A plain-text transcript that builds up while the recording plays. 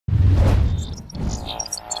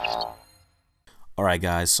Alright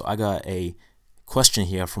guys, so I got a question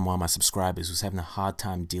here from one of my subscribers who's having a hard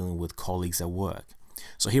time dealing with colleagues at work.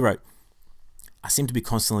 So he wrote, I seem to be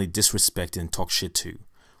constantly disrespected and talked shit to,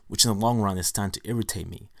 which in the long run is starting to irritate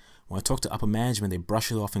me. When I talk to upper management, they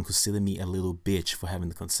brush it off and consider me a little bitch for having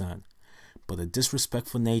the concern. But the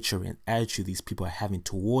disrespectful nature and attitude these people are having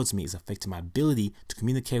towards me is affecting my ability to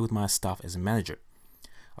communicate with my staff as a manager.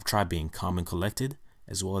 I've tried being calm and collected,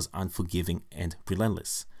 as well as unforgiving and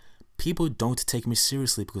relentless. People don't take me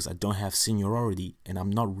seriously because I don't have seniority and I'm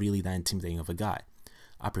not really that intimidating of a guy.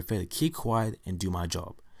 I prefer to keep quiet and do my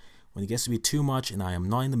job. When it gets to be too much and I am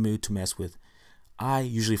not in the mood to mess with, I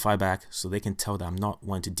usually fight back so they can tell that I'm not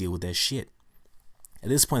wanting to deal with their shit. At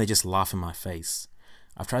this point, they just laugh in my face.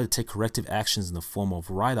 I've tried to take corrective actions in the form of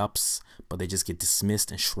write-ups, but they just get dismissed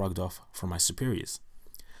and shrugged off from my superiors.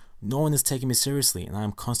 No one is taking me seriously and I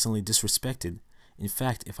am constantly disrespected. In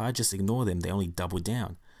fact, if I just ignore them, they only double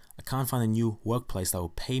down. I can't find a new workplace that will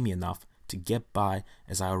pay me enough to get by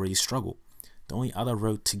as I already struggle. The only other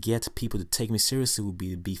route to get people to take me seriously would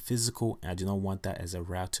be to be physical, and I do not want that as a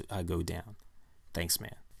route I go down. Thanks,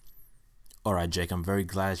 man. Alright, Jake, I'm very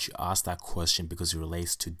glad that you asked that question because it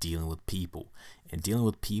relates to dealing with people. And dealing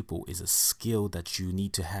with people is a skill that you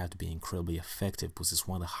need to have to be incredibly effective because it's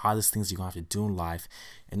one of the hardest things you're going to have to do in life,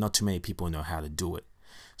 and not too many people know how to do it.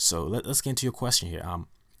 So let's get into your question here.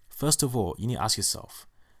 First of all, you need to ask yourself,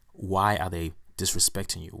 why are they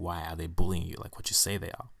disrespecting you? Why are they bullying you like what you say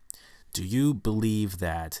they are? Do you believe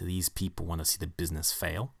that these people want to see the business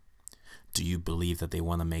fail? Do you believe that they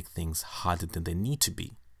want to make things harder than they need to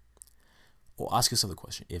be? Or ask yourself the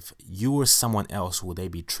question, if you were someone else, would they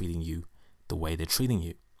be treating you the way they're treating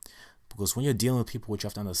you? Because when you're dealing with people, what you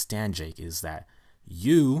have to understand, Jake, is that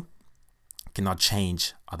you cannot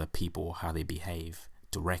change other people or how they behave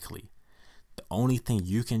directly. The only thing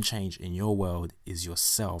you can change in your world is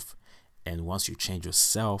yourself. And once you change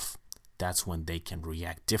yourself, that's when they can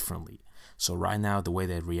react differently. So right now, the way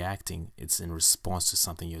they're reacting, it's in response to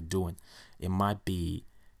something you're doing. It might be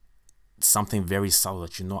something very subtle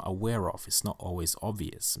that you're not aware of. It's not always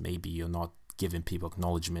obvious. Maybe you're not giving people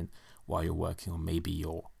acknowledgement while you're working, or maybe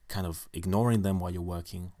you're kind of ignoring them while you're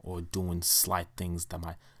working, or doing slight things that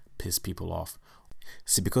might piss people off.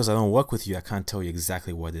 See, because I don't work with you, I can't tell you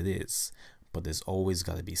exactly what it is, but there's always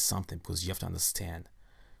got to be something, because you have to understand,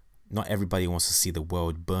 not everybody wants to see the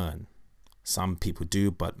world burn. Some people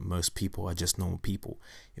do, but most people are just normal people.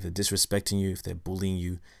 If they're disrespecting you, if they're bullying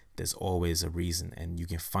you, there's always a reason, and you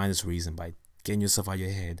can find this reason by getting yourself out of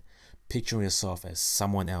your head, picturing yourself as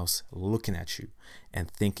someone else looking at you,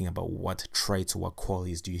 and thinking about what traits or what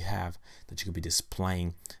qualities do you have that you could be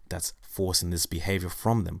displaying that's forcing this behavior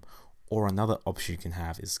from them. Or another option you can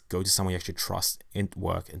have is go to someone you actually trust in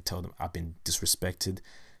work and tell them, I've been disrespected,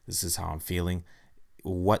 this is how I'm feeling.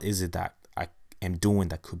 What is it that I am doing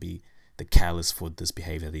that could be the catalyst for this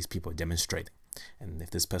behavior these people are demonstrating? And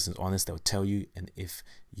if this person is honest, they'll tell you. And if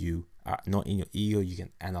you are not in your ego, you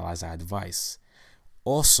can analyze that advice.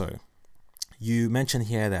 Also, you mentioned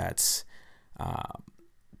here that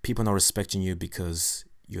people are not respecting you because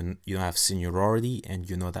you don't have seniority and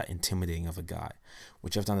you're not that intimidating of a guy.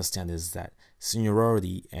 What you have to understand is that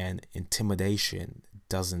seniority and intimidation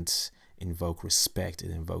doesn't invoke respect, it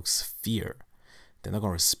invokes fear. They're not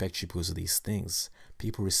going to respect you because of these things.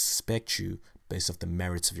 People respect you based off the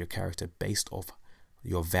merits of your character, based off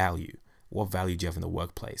your value. What value do you have in the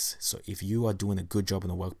workplace? So if you are doing a good job in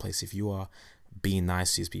the workplace, if you are being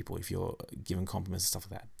nice to these people, if you're giving compliments and stuff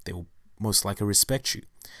like that, they will most likely respect you.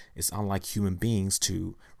 It's unlike human beings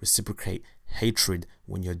to reciprocate hatred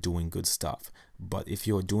when you're doing good stuff. But if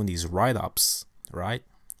you're doing these write-ups, right,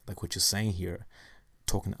 like what you're saying here,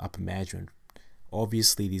 talking to upper management,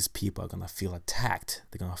 obviously these people are going to feel attacked.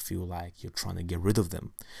 They're going to feel like you're trying to get rid of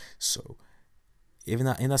them. So even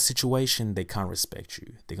in that situation, they can't respect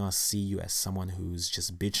you. They're going to see you as someone who's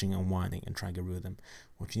just bitching and whining and trying to get rid of them.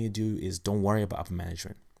 What you need to do is don't worry about upper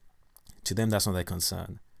management. To them, that's not their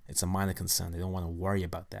concern. It's a minor concern. They don't want to worry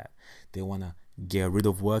about that. They want to get rid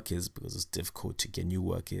of workers because it's difficult to get new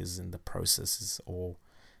workers and the process is all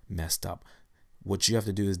messed up. What you have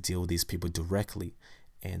to do is deal with these people directly.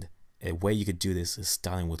 And a way you could do this is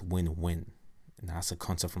starting with win-win. And that's a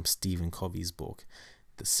concept from Stephen Covey's book,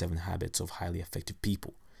 The 7 Habits of Highly Effective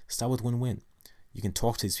People. Start with win-win. You can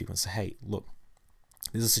talk to these people and say, hey, look,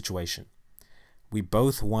 this is a situation. We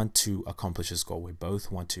both want to accomplish this goal. We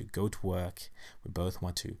both want to go to work. We both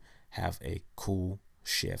want to have a cool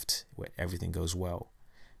shift where everything goes well.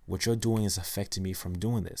 What you're doing is affecting me from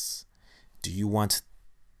doing this. Do you want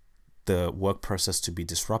the work process to be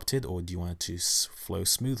disrupted, or do you want it to flow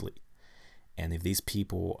smoothly? And if these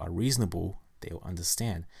people are reasonable, they will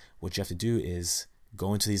understand. What you have to do is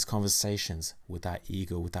Go into these conversations without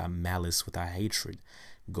ego, without malice, without hatred.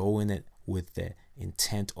 Go in it with the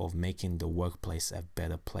intent of making the workplace a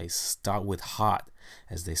better place. Start with heart,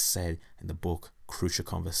 as they said in the book Crucial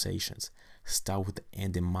Conversations. Start with the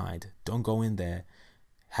end in mind. Don't go in there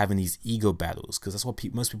having these ego battles, because that's what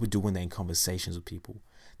most people do when they're in conversations with people.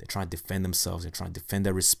 They're trying to defend themselves. They're trying to defend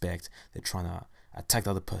their respect. They're trying to attack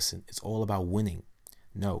the other person. It's all about winning.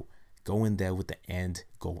 No, go in there with the end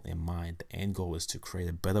goal in mind. The end goal is to create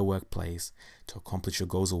a better workplace, to accomplish your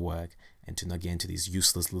goals of work, and to not get into these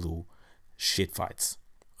useless little shit fights.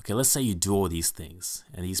 Okay, let's say you do all these things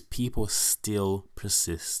and these people still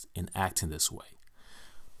persist in acting this way.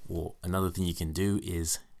 Well, another thing you can do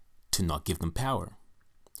is to not give them power.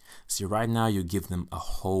 See, right now you give them a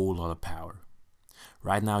whole lot of power.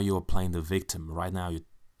 Right now you're playing the victim. Right now you're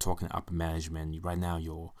talking to upper management. Right now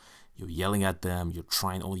you're yelling at them. You're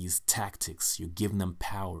trying all these tactics. You're giving them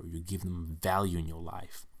power. You're giving them value in your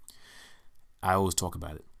life. I always talk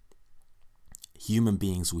about it. Human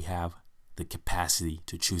beings, we have the capacity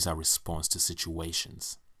to choose our response to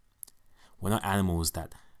situations. We're not animals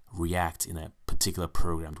that react in a particular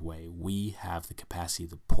programmed way. We have the capacity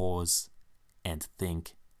to pause and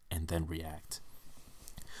think and then react.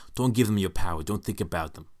 Don't give them your power. Don't think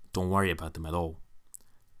about them. Don't worry about them at all.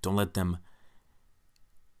 Don't let them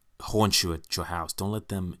haunt you at your house. Don't let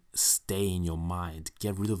them stay in your mind.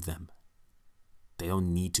 Get rid of them. They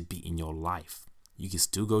don't need to be in your life. You can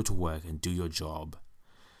still go to work and do your job.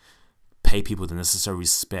 Pay people the necessary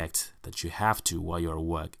respect that you have to while you're at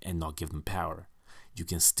work and not give them power. You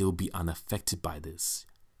can still be unaffected by this.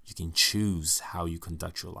 You can choose how you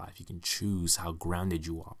conduct your life. You can choose how grounded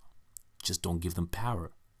you are. Just don't give them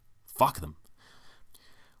power. Fuck them.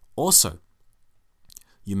 Also,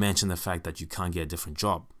 you mentioned the fact that you can't get a different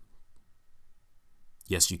job.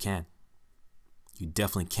 Yes, you can. You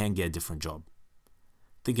definitely can get a different job.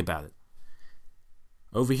 Think about it.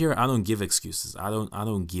 Over here, I don't give excuses. I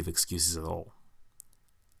don't give excuses at all.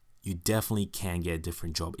 You definitely can get a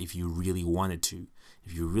different job if you really wanted to.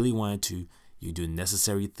 If you really wanted to, you do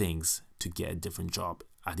necessary things to get a different job.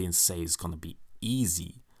 I didn't say it's going to be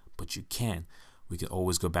easy, but you can. We can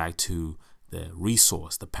always go back to the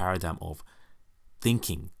resource, the paradigm of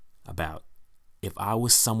thinking about, if I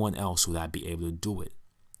was someone else, would I be able to do it?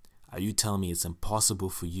 Are you telling me it's impossible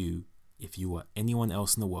for you, if you were anyone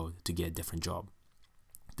else in the world, to get a different job?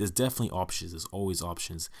 There's definitely options. There's always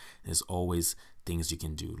options. There's always things you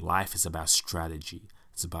can do. Life is about strategy.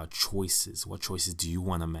 It's about choices. What choices do you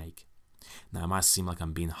want to make? Now, it might seem like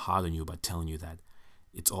I'm being hard on you by telling you that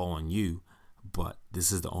it's all on you, but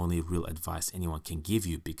this is the only real advice anyone can give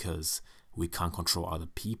you, because we can't control other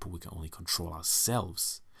people. We can only control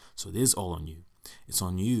ourselves. So it is all on you. It's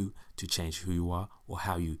on you to change who you are or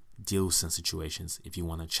how you deal with some situations if you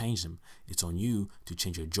want to change them. It's on you to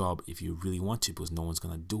change your job if you really want to, because no one's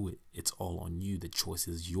going to do it. It's all on you. The choice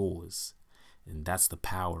is yours. And that's the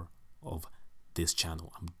power of this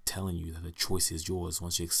channel. I'm telling you that the choice is yours.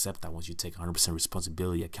 Once you accept that, once you take 100%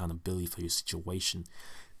 responsibility, accountability for your situation,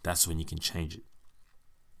 that's when you can change it.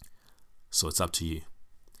 So it's up to you.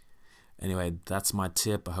 Anyway, that's my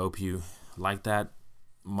tip. I hope you like that.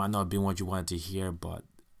 Might not be what you wanted to hear, but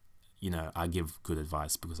you know, I give good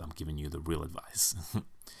advice because I'm giving you the real advice.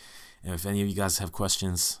 And if any of you guys have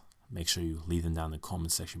questions, make sure you leave them down in the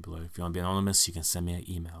comment section below. If you want to be anonymous, you can send me an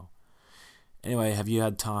email. Anyway, have you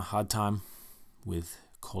had hard time with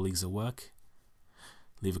colleagues at work?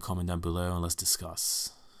 Leave a comment down below and let's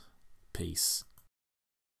discuss. Peace.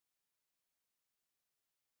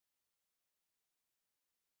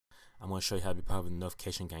 I'm going to show you how to be part of the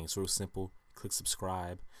notification gang. It's real simple. Click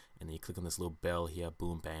subscribe and then you click on this little bell here.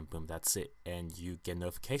 Boom, bang, boom. That's it. And you get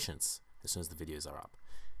notifications as soon as the videos are up.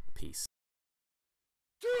 Peace.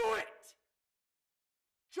 Do it!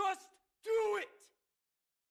 Just do it!